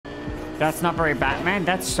That's not very Batman.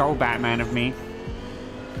 That's so Batman of me.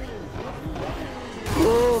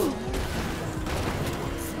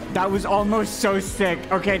 That was almost so sick.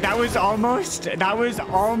 Okay, that was almost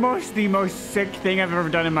the most sick thing I've ever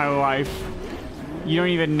done in my life. You don't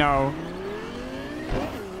even know.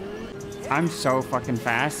 I'm so fucking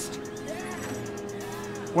fast.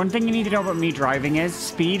 One thing you need to know about me driving is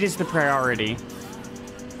speed is the priority.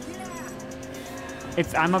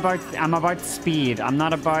 I'm about speed. I'm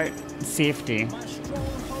not about safety.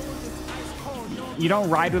 You don't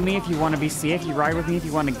ride with me if you want to be safe. You ride with me if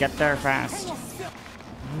you want to get there fast.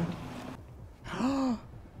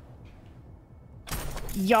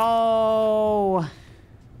 Yo!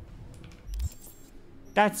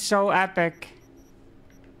 That's so epic.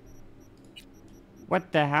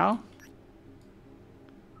 What the hell?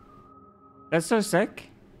 That's so sick.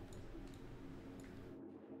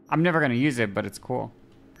 I'm never gonna use it, but it's cool.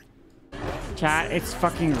 Chat, it's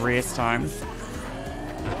fucking race time.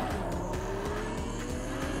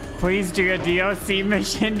 Please do a DLC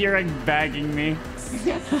mission. You're like begging me.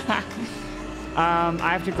 I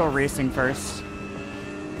have to go racing first.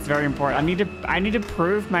 It's very important. I need to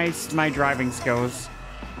prove my driving skills.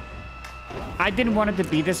 I didn't want it to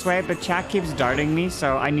be this way, but chat keeps darting me,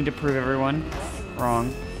 so I need to prove everyone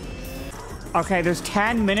wrong. Okay, there's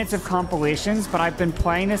 10 minutes of compilations, but I've been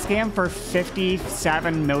playing this game for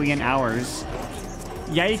 57 million hours.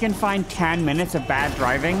 Yeah, you can find 10 minutes of bad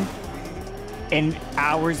driving in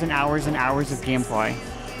hours and hours and hours of gameplay.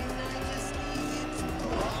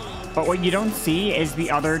 But what you don't see is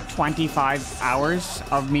the other 25 hours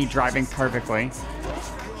of me driving perfectly.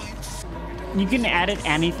 You can edit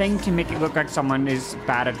anything to make it look like someone is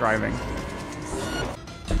bad at driving.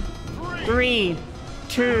 3,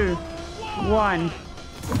 2, 1.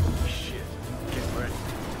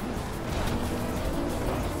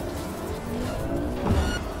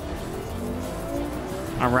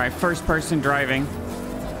 All right, first person driving.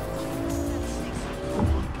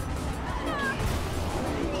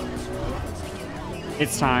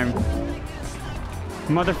 It's time.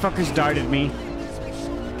 Motherfuckers darted me.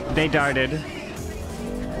 They darted.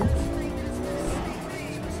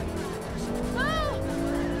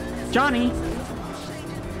 Johnny!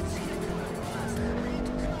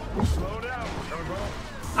 Slow down, Turbo.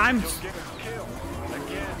 I'm... You'll get a kill.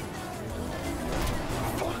 Again.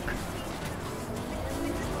 Fuck.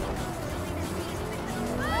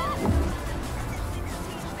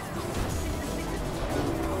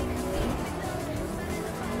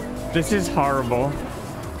 This is horrible.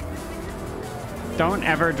 Don't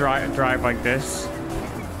ever drive like this.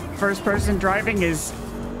 First person driving is...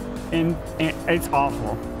 it's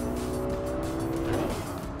awful.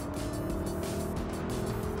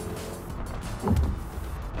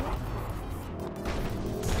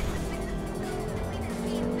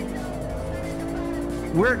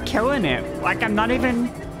 We're killing it. Like, I'm not even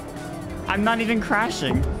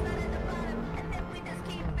crashing.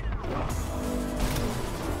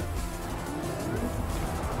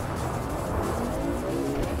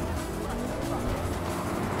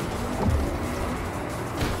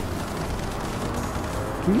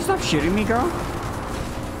 Can you stop shooting me, girl?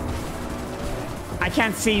 I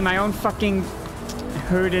can't see. My own fucking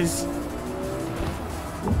hood is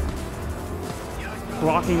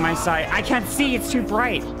blocking my sight. I can't see. It's too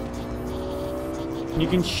bright. You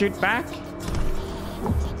can shoot back.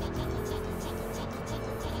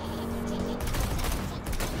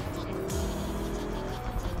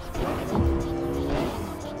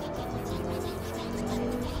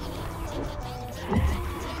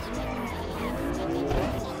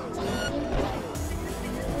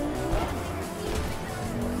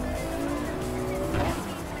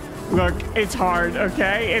 Look, it's hard,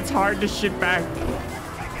 okay? It's hard to shoot back.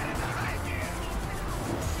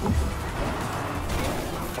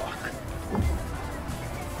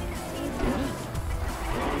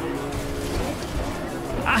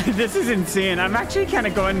 This is insane. I'm actually kind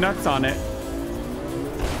of going nuts on it.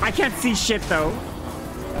 I can't see shit, though.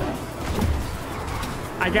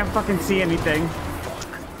 I can't fucking see anything.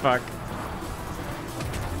 Fuck.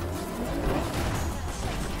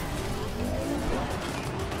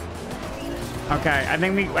 Okay, I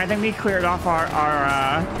think we cleared off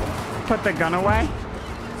our put the gun away.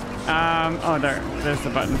 Oh, there's the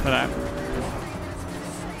button for that.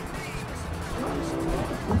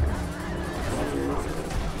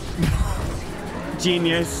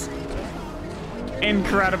 Genius.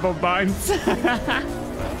 Incredible bugs.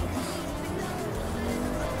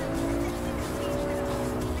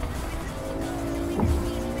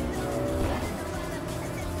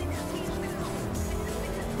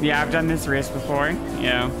 Yeah, I've done this race before.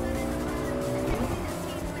 Yeah.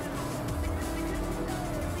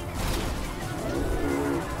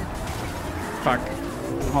 Fuck.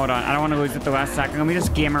 Hold on. I don't want to lose it the last second. Let me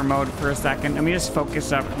just gamer mode for a second. Let me just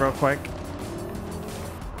focus up real quick.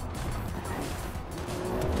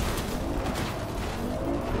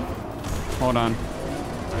 Hold on.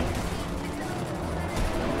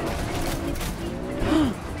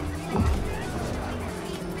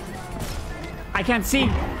 I can't see.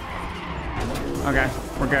 Okay,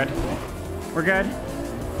 we're good. We're good.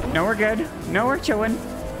 No, we're good. No, we're chilling.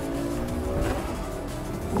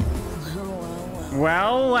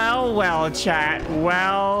 Well, chat.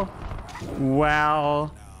 Well.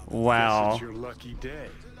 Guess it's your lucky day.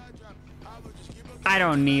 I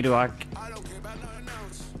don't need luck.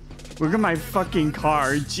 Look at my fucking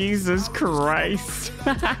car. Jesus Christ.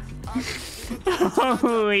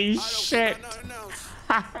 Holy shit.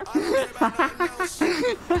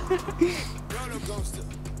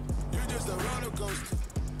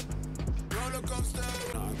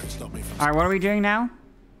 Alright, what are we doing now?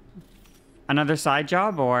 Another side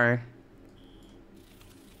job or?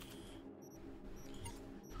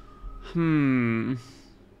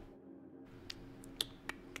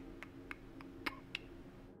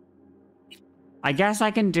 I guess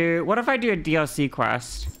I can do... What if I do a DLC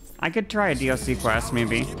quest? I could try a DLC quest,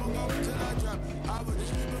 maybe.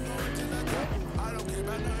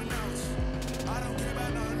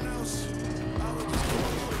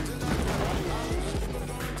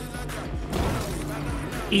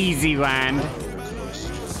 Easy land.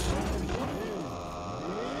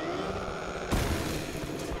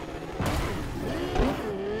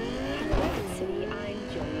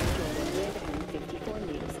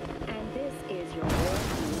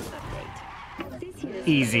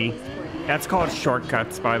 Easy. That's called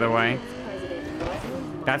shortcuts, by the way.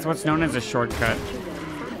 That's what's known as a shortcut.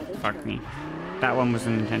 Fuck me. That one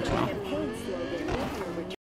wasn't intentional.